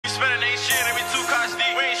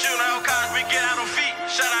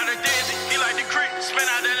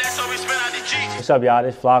up, y'all?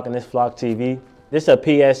 This Flock and this Flock TV. This is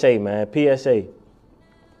a PSA, man. PSA.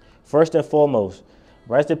 First and foremost,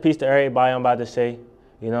 rest in peace to everybody I'm about to say.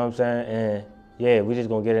 You know what I'm saying? And yeah, we just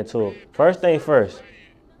gonna get into it. First thing first.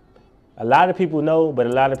 A lot of people know, but a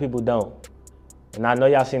lot of people don't. And I know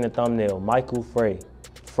y'all seen the thumbnail. Michael Fray.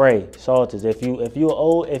 Fray Salters. If you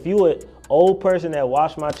an old person that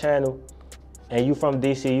watch my channel and you from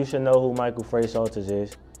DC, you should know who Michael Fray Salters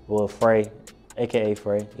is. Well, Fray, aka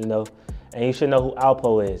Fray, you know. And you should know who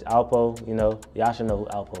Alpo is. Alpo, you know, y'all should know who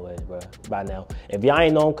Alpo is, bro, by now. If y'all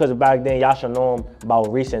ain't know him because back then, y'all should know him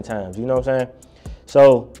about recent times, you know what I'm saying?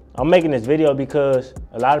 So I'm making this video because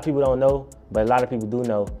a lot of people don't know, but a lot of people do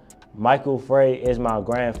know. Michael Fray is my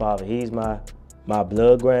grandfather. He's my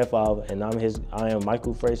blood grandfather, and I am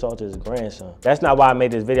Michael Fray Salters' grandson. That's not why I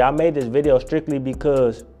made this video. I made this video strictly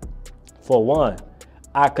because, for one,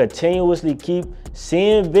 I continuously keep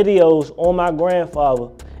seeing videos on my grandfather,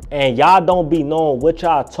 and y'all don't be knowing what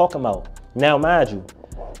y'all talking about. Now, mind you,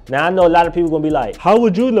 now I know a lot of people gonna be like, how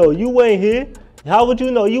would you know? You ain't here. How would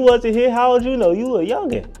you know? You wasn't here. How would you know? You were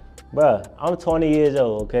youngin'. Bruh, I'm 20 years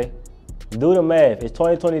old, okay? Do the math. It's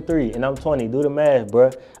 2023 and I'm 20. Do the math,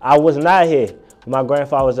 bruh. I was not here when my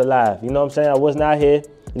grandfather was alive. You know what I'm saying? I was not here.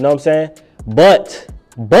 You know what I'm saying?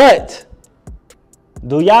 But,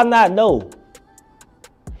 do y'all not know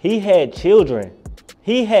he had children?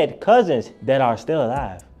 He had cousins that are still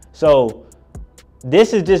alive. So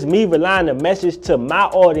this is just me relying the message to my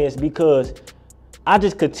audience because I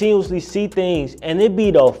just continuously see things and it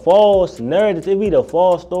be the false narratives, it be the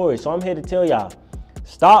false stories. So I'm here to tell y'all,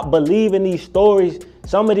 stop believing these stories.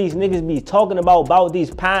 Some of these niggas be talking about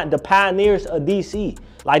the pioneers of DC.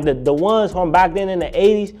 Like the ones from back then in the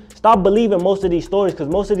 80s. Stop believing most of these stories because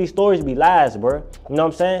most of these stories be lies, bro. You know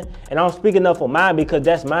what I'm saying? And I'm speaking up for mine because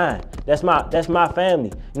that's mine. That's my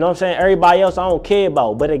family. You know what I'm saying? Everybody else I don't care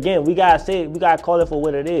about. But again, we gotta say it, we gotta call it for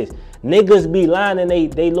what it is. Niggas be lying in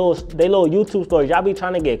they little YouTube stories. Y'all be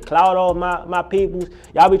trying to get clout off my peoples.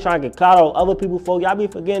 Y'all be trying to get clout off other people folk. Y'all be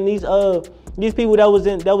forgetting these people that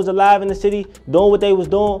was alive in the city doing what they was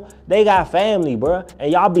doing. They got family, bro.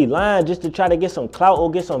 And y'all be lying just to try to get some clout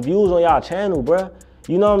or get some views on y'all channel, bro.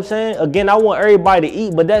 You know what I'm saying? Again, I want everybody to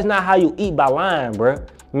eat, but that's not how you eat, by lying, bro.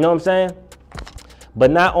 You know what I'm saying? But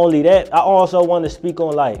not only that, I also want to speak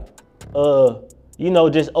on like, you know,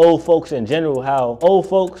 just old folks in general, how old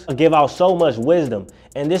folks give out so much wisdom.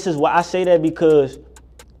 And this is why I say that because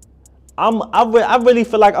I really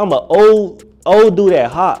feel like I'm an old dude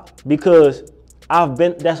at heart because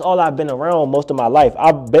that's all I've been around most of my life.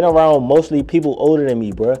 I've been around mostly people older than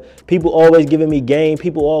me, bro. People always giving me game.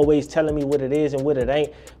 People always telling me what it is and what it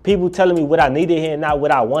ain't. People telling me what I need to hear and not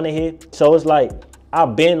what I want to hear. So it's like,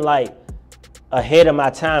 I've been like ahead of my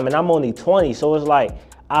time and I'm only 20. So it's like,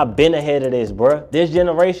 I've been ahead of this, bro. This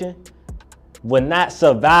generation will not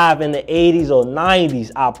survive in the 80s or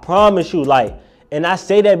 90s. I promise you, like, and I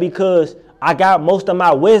say that because I got most of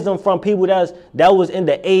my wisdom from people that was in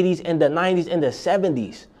the 80s and the 90s and the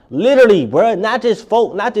 70s. Literally, bro. Not just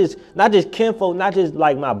folk, not just kinfolk, not just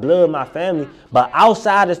like my blood, my family, but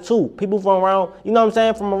outsiders too. People from around, you know what I'm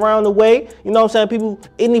saying, from around the way. You know what I'm saying? People,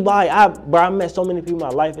 anybody. I met so many people in my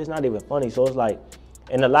life. It's not even funny. So it's like,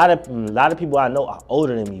 and a lot of people I know are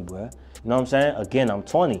older than me, bro. You know what I'm saying? Again, I'm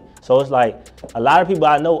 20. So it's like a lot of people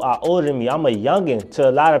I know are older than me. I'm a youngin' to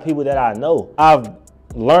a lot of people that I know. I've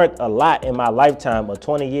learned a lot in my lifetime of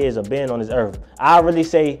 20 years of being on this earth. I really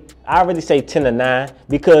say 10 to 9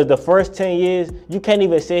 because the first 10 years, you can't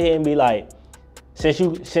even sit here and be like, since you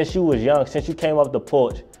was young, since you came off the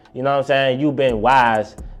porch, you know what I'm saying, you've been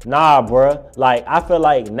wise. Nah, bruh. Like, I feel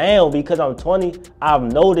like now, because I'm 20, I've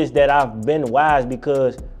noticed that I've been wise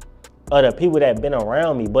because of the people that been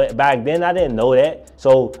around me. But back then, I didn't know that.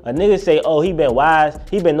 So a nigga say, oh, he been wise.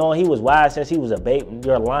 He been knowing he was wise since he was a baby.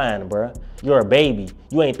 You're lying, bruh. You're a baby.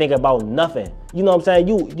 You ain't thinking about nothing. You know what I'm saying?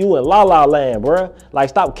 You in la la land, bruh. Like,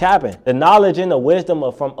 stop capping. The knowledge and the wisdom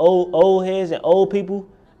of from old heads and old people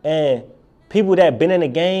and people that been in the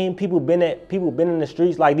game, people been in the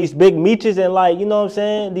streets, like these big meeches and like, you know what I'm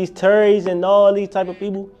saying? These Terrys and all these type of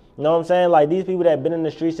people. You know what I'm saying? Like these people that been in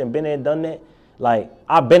the streets and been there and done that. Like,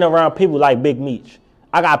 I've been around people like Big Meech.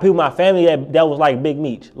 I got people in my family that was like Big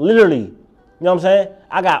Meech. Literally. You know what I'm saying?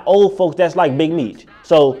 I got old folks that's like Big Meech.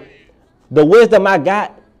 So the wisdom I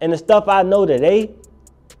got and the stuff I know today,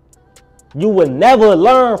 you will never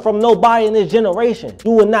learn from nobody in this generation.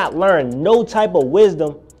 You will not learn no type of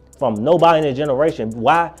wisdom from nobody in this generation.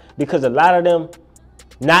 Why? Because a lot of them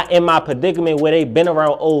not in my predicament where they been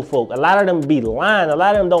around old folk. A lot of them be lying. A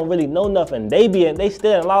lot of them don't really know nothing. They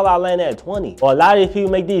still in La La Land at 20. Or a lot of these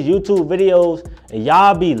people make these YouTube videos and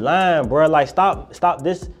y'all be lying, bro. Like stop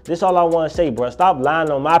this all I want to say, bro. Stop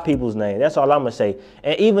lying on my people's name. That's all I'm gonna say.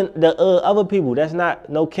 And even the other people that's not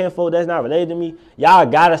no kinfolk, that's not related to me, y'all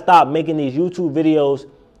gotta stop making these YouTube videos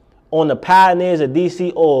on the pioneers of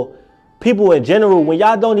DC or people in general when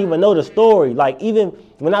y'all don't even know the story. Like even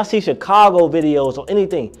when I see Chicago videos or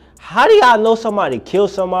anything, how do y'all know somebody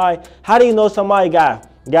killed somebody? How do you know somebody got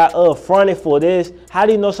fronted for this? How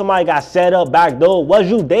do you know somebody got set up back door?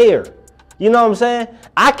 Was you there? You know what I'm saying?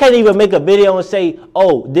 I can't even make a video and say,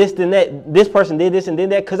 oh, this and that, this person did this and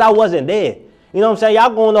did that, because I wasn't there. You know what I'm saying?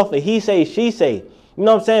 Y'all going off of he say, she say. You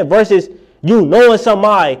know what I'm saying? Versus you knowing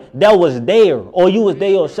somebody that was there or you was there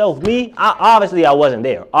yourself. Me, obviously I wasn't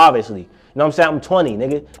there. Obviously. You know what I'm saying? I'm 20,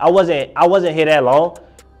 nigga. I wasn't here that long.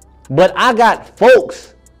 But I got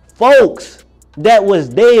folks that was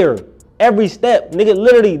there every step, nigga,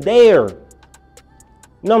 literally there. You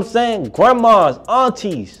know what I'm saying? Grandmas,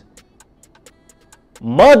 aunties,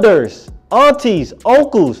 mothers, aunties,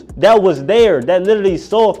 uncles that was there, that literally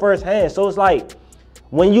saw firsthand. So it's like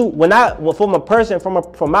from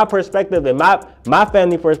my perspective and my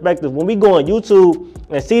family perspective, when we go on YouTube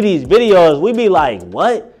and see these videos, we be like,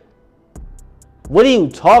 what? What are you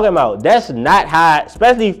talking about? That's not how,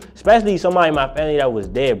 especially somebody in my family that was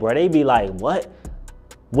dead, bro. They be like, what?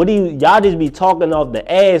 What do y'all just be talking off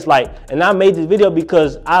the ass? Like, and I made this video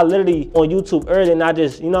because I literally on YouTube early and I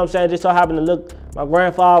just, you know what I'm saying, just so happened to look my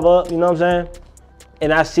grandfather up, you know what I'm saying?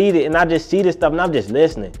 And I see it and I just see this stuff and I'm just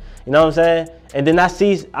listening, you know what I'm saying? And then I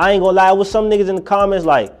ain't gonna lie, with some niggas in the comments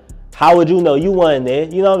like, how would you know you wasn't there?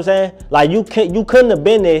 You know what I'm saying? Like you couldn't have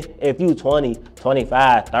been there if you 20,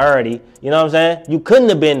 25, 30. You know what I'm saying? You couldn't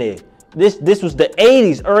have been there. This was the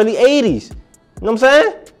 80s, early 80s. You know what I'm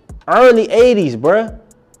saying? Early 80s, bruh.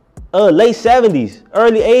 Late 70s,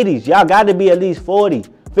 early 80s. Y'all got to be at least 40,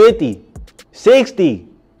 50, 60.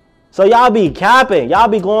 So y'all be capping. Y'all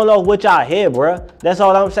be going off what y'all hear, bruh. That's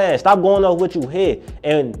all I'm saying. Stop going off what you hear.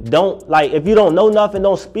 And don't, like, if you don't know nothing,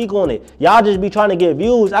 don't speak on it. Y'all just be trying to get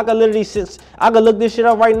views. I could literally look this shit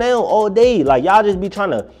up right now all day. Like, y'all just be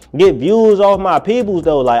trying to get views off my peoples,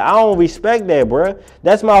 though. Like, I don't respect that, bruh.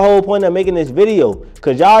 That's my whole point of making this video.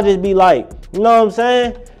 Because y'all just be like, you know what I'm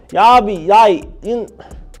saying? Y'all be like,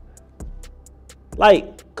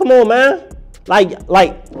 like, come on, man. Like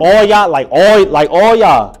all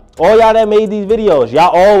y'all. All y'all that made these videos,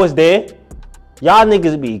 y'all always there. Y'all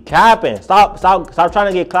niggas be capping. Stop trying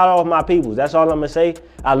to get clout off my peoples. That's all I'm gonna say.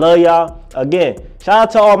 I love y'all. Again, shout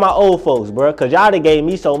out to all my old folks, bro. Cause y'all that gave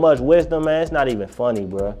me so much wisdom, man. It's not even funny,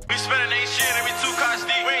 bro. We spending ain't shit every 2